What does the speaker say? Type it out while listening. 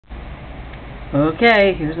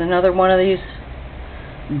Okay, here's another one of these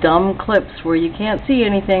dumb clips where you can't see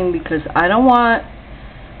anything because I don't want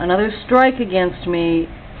another strike against me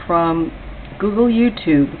from Google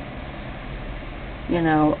YouTube. You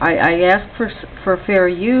know, I asked for fair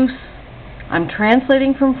use. I'm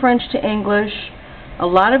translating from French to English. A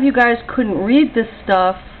lot of you guys couldn't read this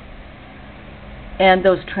stuff, and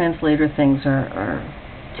those translator things are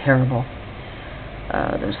terrible.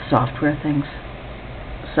 Those software things.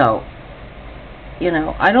 So, you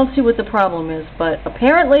know, I don't see what the problem is, but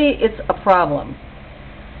apparently it's a problem.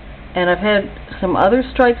 And I've had some other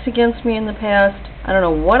strikes against me in the past. I don't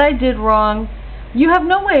know what I did wrong. You have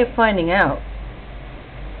no way of finding out,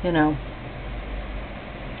 you know.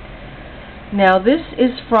 Now this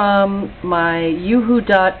is from my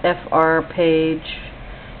yahoo.fr page,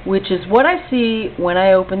 which is what I see when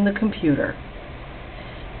I open the computer.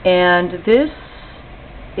 And this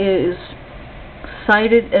is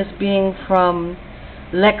cited as being from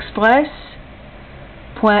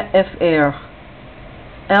l'express.fr,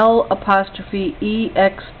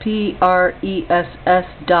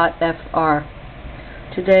 L'Express.fr.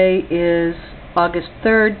 Today is August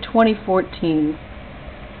 3rd, 2014.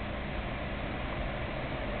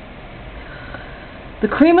 The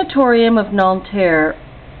crematorium of Nanterre,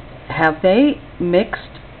 have they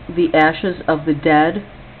mixed the ashes of the dead?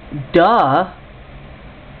 Duh.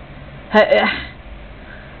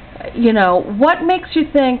 You know, what makes you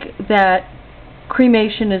think that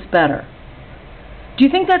cremation is better? Do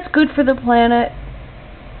you think that's good for the planet?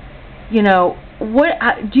 You know,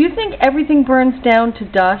 do you think everything burns down to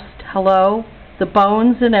dust? Hello? The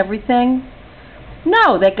bones and everything?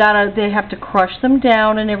 No, they have to crush them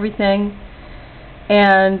down and everything.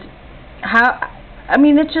 And I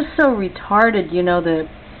mean, it's just so retarded, you know, the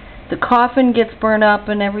coffin gets burned up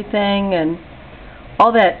and everything, and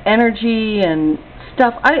all that energy and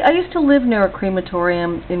stuff. I used to live near a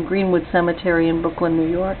crematorium in Greenwood Cemetery in Brooklyn, New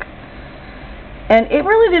York. And it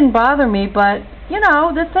really didn't bother me, but, you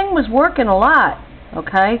know, the thing was working a lot,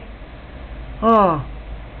 okay? Oh.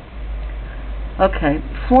 Okay.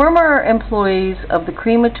 Former employees of the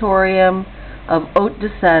crematorium of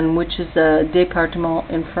Hauts-de-Seine, which is a département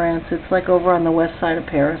in France, it's like over on the west side of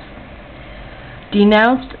Paris,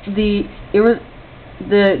 denounced the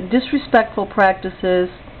disrespectful practices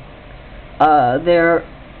there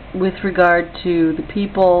with regard to the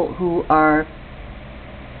people who are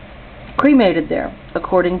cremated there,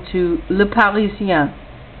 according to Le Parisien.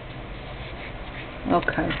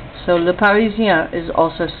 Okay, so Le Parisien is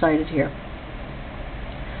also cited here.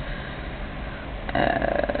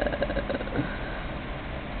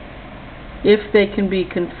 If they can be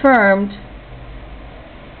confirmed,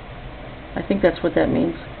 I think that's what that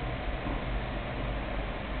means.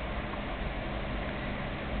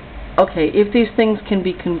 Okay, if these things can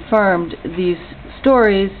be confirmed, these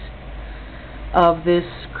stories of this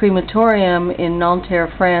crematorium in Nanterre,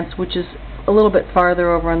 France, which is a little bit farther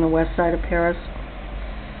over on the west side of Paris,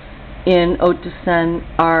 in Hauts-de-Seine,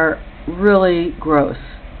 are really gross.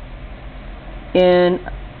 In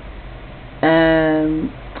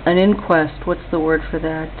an inquest, what's the word for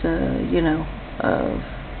that, you know,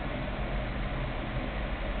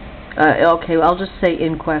 okay, I'll just say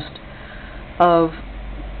inquest, of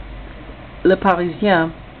Le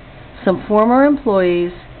Parisien, some former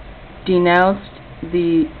employees denounced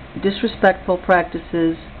the disrespectful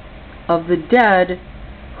practices of the dead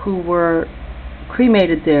who were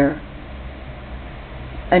cremated there.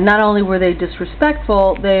 And not only were they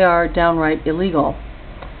disrespectful, they are downright illegal.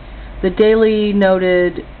 The Daily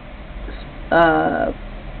noted,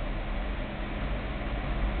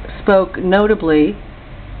 spoke notably,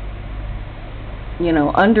 you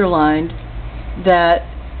know, underlined, that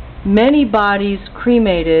many bodies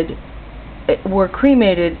were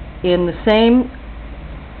cremated in the same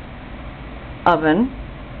oven,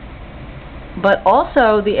 but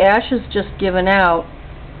also the ashes just given out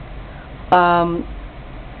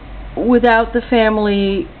without the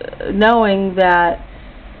family knowing that,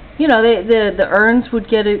 you know, the urns would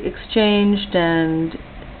get exchanged, and,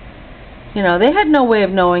 you know, they had no way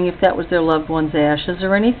of knowing if that was their loved one's ashes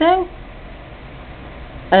or anything.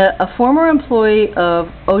 A former employee of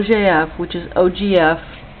OGF, which is OGF,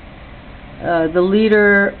 the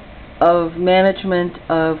leader of management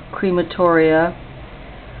of crematoria,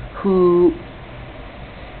 who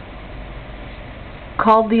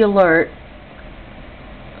called the alert,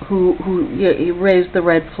 who raised the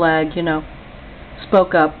red flag, you know,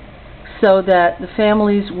 spoke up so that the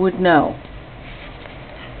families would know.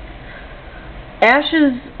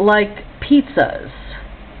 Ashes like pizzas.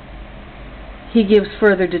 He gives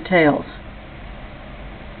further details.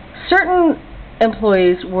 Certain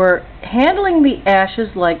employees were handling the ashes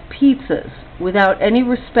like pizzas without any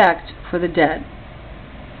respect for the dead.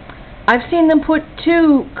 I've seen them put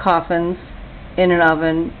 2 coffins in an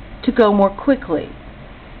oven to go more quickly,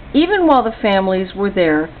 even while the families were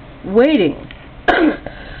there waiting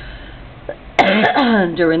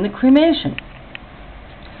during the cremation.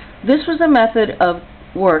 This was a method of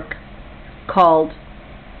work called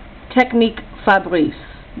Technique Fabrice,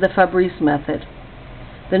 the Fabrice method,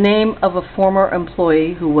 the name of a former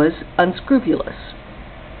employee who was unscrupulous.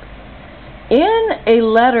 In a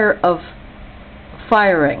letter of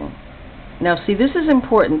firing, now see, this is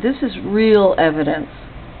important, this is real evidence.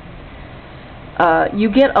 You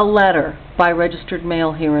get a letter by registered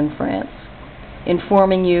mail here in France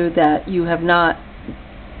informing you that you have not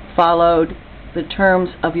followed the terms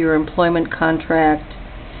of your employment contract.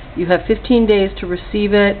 You have 15 days to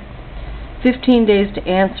receive it, 15 days to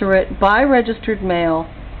answer it by registered mail,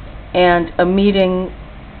 and a meeting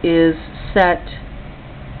is set,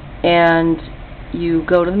 and you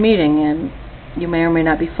go to the meeting, and you may or may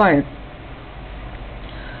not be fired.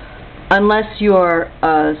 Unless you're,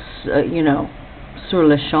 you know, sur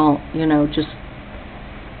le champ, you know, just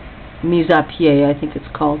mise à pied, I think it's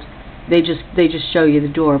called. They just show you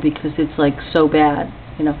the door because it's like so bad,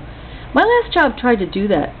 you know. My last job tried to do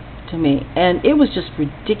that to me, and it was just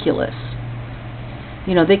ridiculous.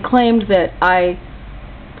 You know, they claimed that I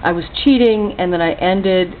was cheating and that I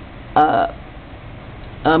ended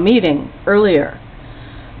a meeting earlier.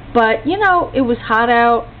 But you know, it was hot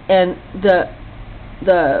out, and the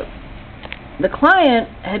client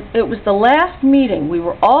had, it was the last meeting. We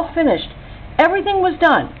were all finished. Everything was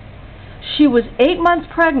done. She was 8 months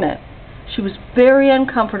pregnant. She was very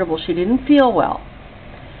uncomfortable. She didn't feel well.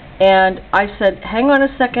 And I said, hang on a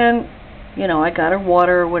second. You know, I got her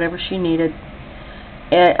water or whatever she needed.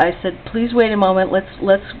 And I said, please wait a moment.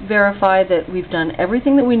 Let's verify that we've done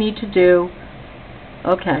everything that we need to do.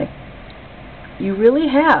 Okay. You really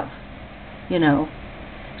have, you know.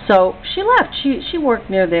 So she left. She worked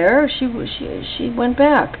near there. She went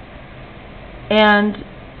back. And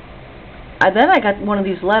then I got one of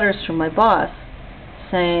these letters from my boss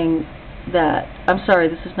saying that, I'm sorry,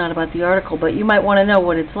 this is not about the article, but you might want to know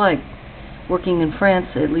what it's like working in France.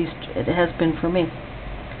 At least it has been for me.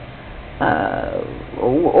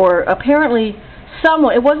 Or apparently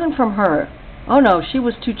someone, it wasn't from her. Oh no, she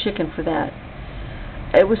was too chicken for that.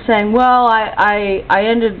 It was saying, well, I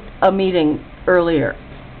ended a meeting earlier,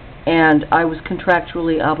 and I was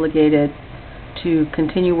contractually obligated to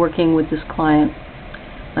continue working with this client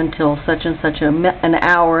until such and such an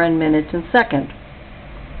hour and minutes and second.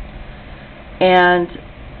 And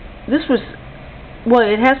this was, well,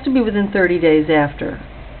 it has to be within 30 days after.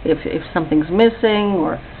 If something's missing,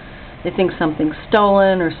 or they think something's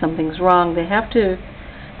stolen, or something's wrong, they have to,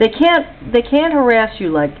 they can't harass you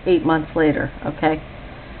like 8 months later, okay?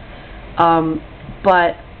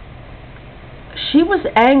 But she was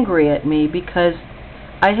angry at me because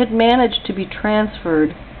I had managed to be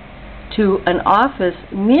transferred to an office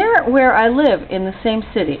near where I live in the same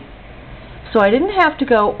city. So I didn't have to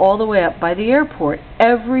go all the way up by the airport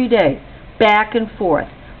every day, back and forth.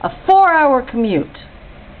 A 4-hour commute.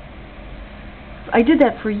 I did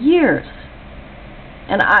that for years.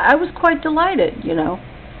 And I was quite delighted, you know.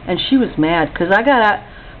 And she was mad because I got out,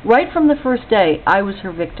 right from the first day, I was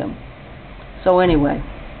her victim. So anyway,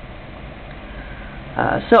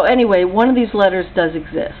 one of these letters does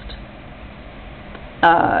exist.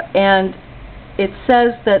 And it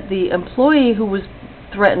says that the employee who was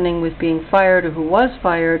threatening with being fired, or who was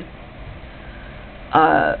fired,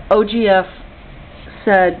 OGF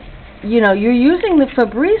said, you know, you're using the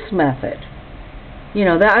Fabrice method. You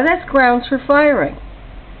know, that's grounds for firing.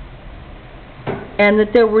 And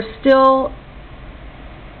that there were still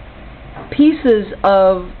pieces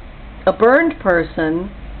of a burned person,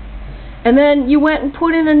 and then you went and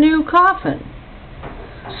put in a new coffin.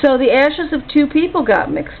 So the ashes of 2 people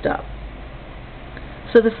got mixed up.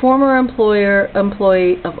 So the former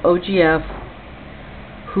employee of OGF,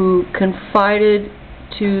 who confided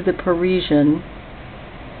to the Parisian,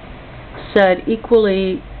 said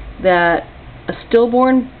equally that a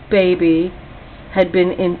stillborn baby had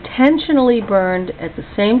been intentionally burned at the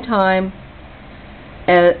same time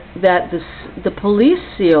that the police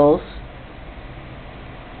seals,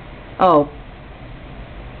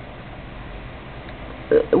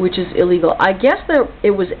 which is illegal. I guess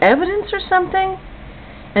it was evidence or something,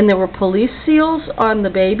 and there were police seals on the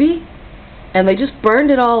baby, and they just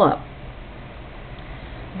burned it all up.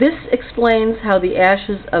 This explains how the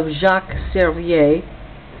ashes of Jacques Servier,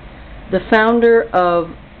 the founder of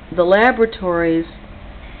the laboratories,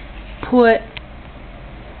 put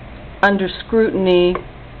under scrutiny.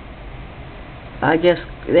 I guess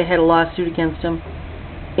they had a lawsuit against him.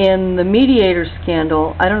 In the mediator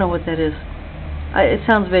scandal, I don't know what that is. It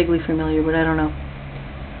sounds vaguely familiar, but I don't know.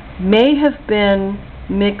 May have been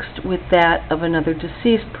mixed with that of another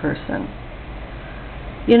deceased person.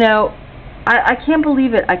 You know, I can't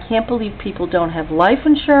believe it. I can't believe people don't have life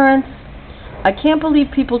insurance. I can't believe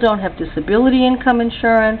people don't have disability income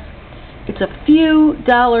insurance. It's a few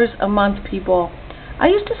dollars a month, people. I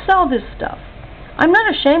used to sell this stuff. I'm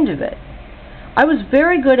not ashamed of it. I was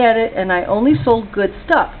very good at it, and I only sold good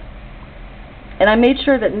stuff. And I made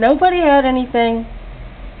sure that nobody had anything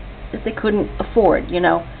that they couldn't afford, you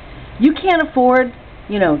know. You can't afford,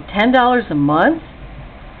 you know, $10 a month?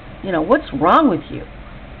 You know, what's wrong with you?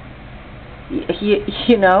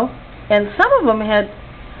 You know? And some of them had,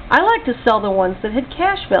 I like to sell the ones that had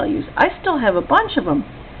cash values. I still have a bunch of them.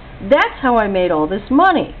 That's how I made all this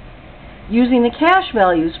money, using the cash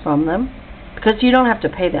values from them, because you don't have to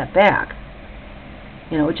pay that back.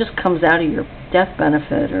 You know, it just comes out of your death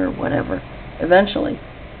benefit or whatever, eventually,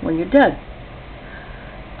 when you're dead.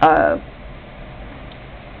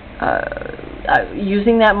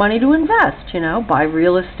 Using that money to invest, you know, buy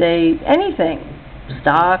real estate, anything,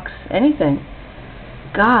 stocks, anything.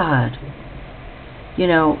 God, you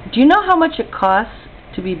know, do you know how much it costs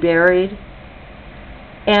to be buried?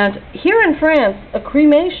 And here in France, a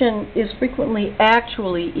cremation is frequently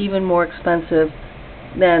actually even more expensive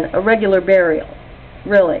than a regular burial,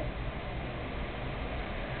 really.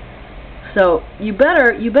 So you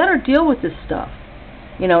better deal with this stuff.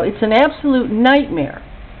 You know, it's an absolute nightmare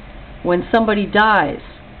when somebody dies.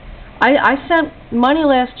 I sent money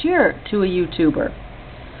last year to a YouTuber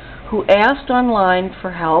who asked online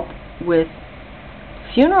for help with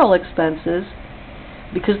funeral expenses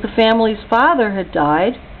because the family's father had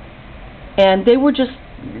died, and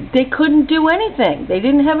they couldn't do anything. They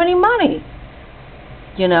didn't have any money.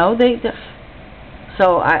 You know,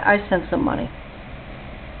 so I sent some money.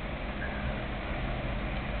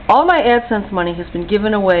 All my AdSense money has been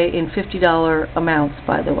given away in $50 amounts,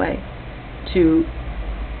 by the way, to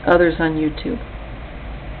others on YouTube.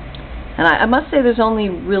 And I must say there's only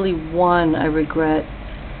really one I regret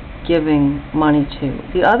giving money to.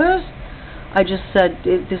 The others, I just said,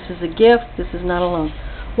 this is a gift, this is not a loan.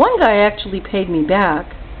 One guy actually paid me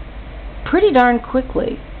back pretty darn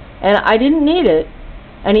quickly, and I didn't need it,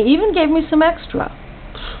 and he even gave me some extra.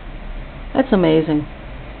 That's amazing.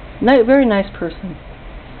 Very nice person.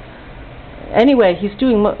 Anyway, he's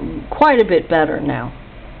doing quite a bit better now.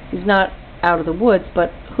 He's not out of the woods,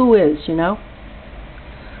 but who is, you know?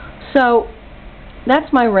 So,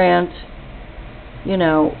 that's my rant. You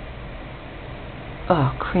know,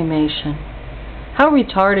 oh, cremation. How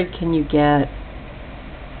retarded can you get?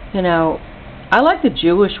 You know, I like the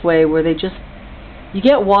Jewish way where they just, you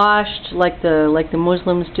get washed like the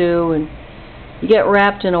Muslims do, and you get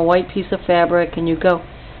wrapped in a white piece of fabric, and you go,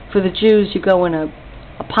 for the Jews, you go in a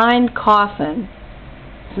pine coffin.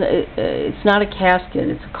 It's not a casket,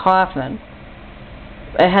 it's a coffin.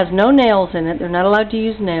 It has no nails in it. They're not allowed to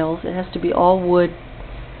use nails. It has to be all wood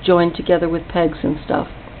joined together with pegs and stuff.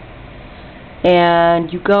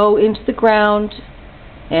 And you go into the ground,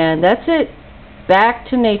 and that's it. Back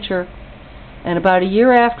to nature. And about a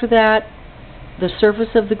year after that, the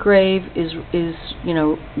surface of the grave is you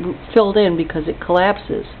know, filled in because it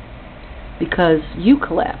collapses. Because you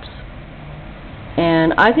collapse.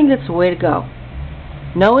 And I think that's the way to go.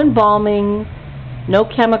 No embalming, no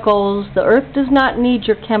chemicals. The earth does not need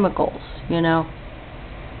your chemicals, you know.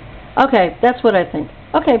 Okay, that's what I think.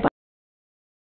 Okay, bye.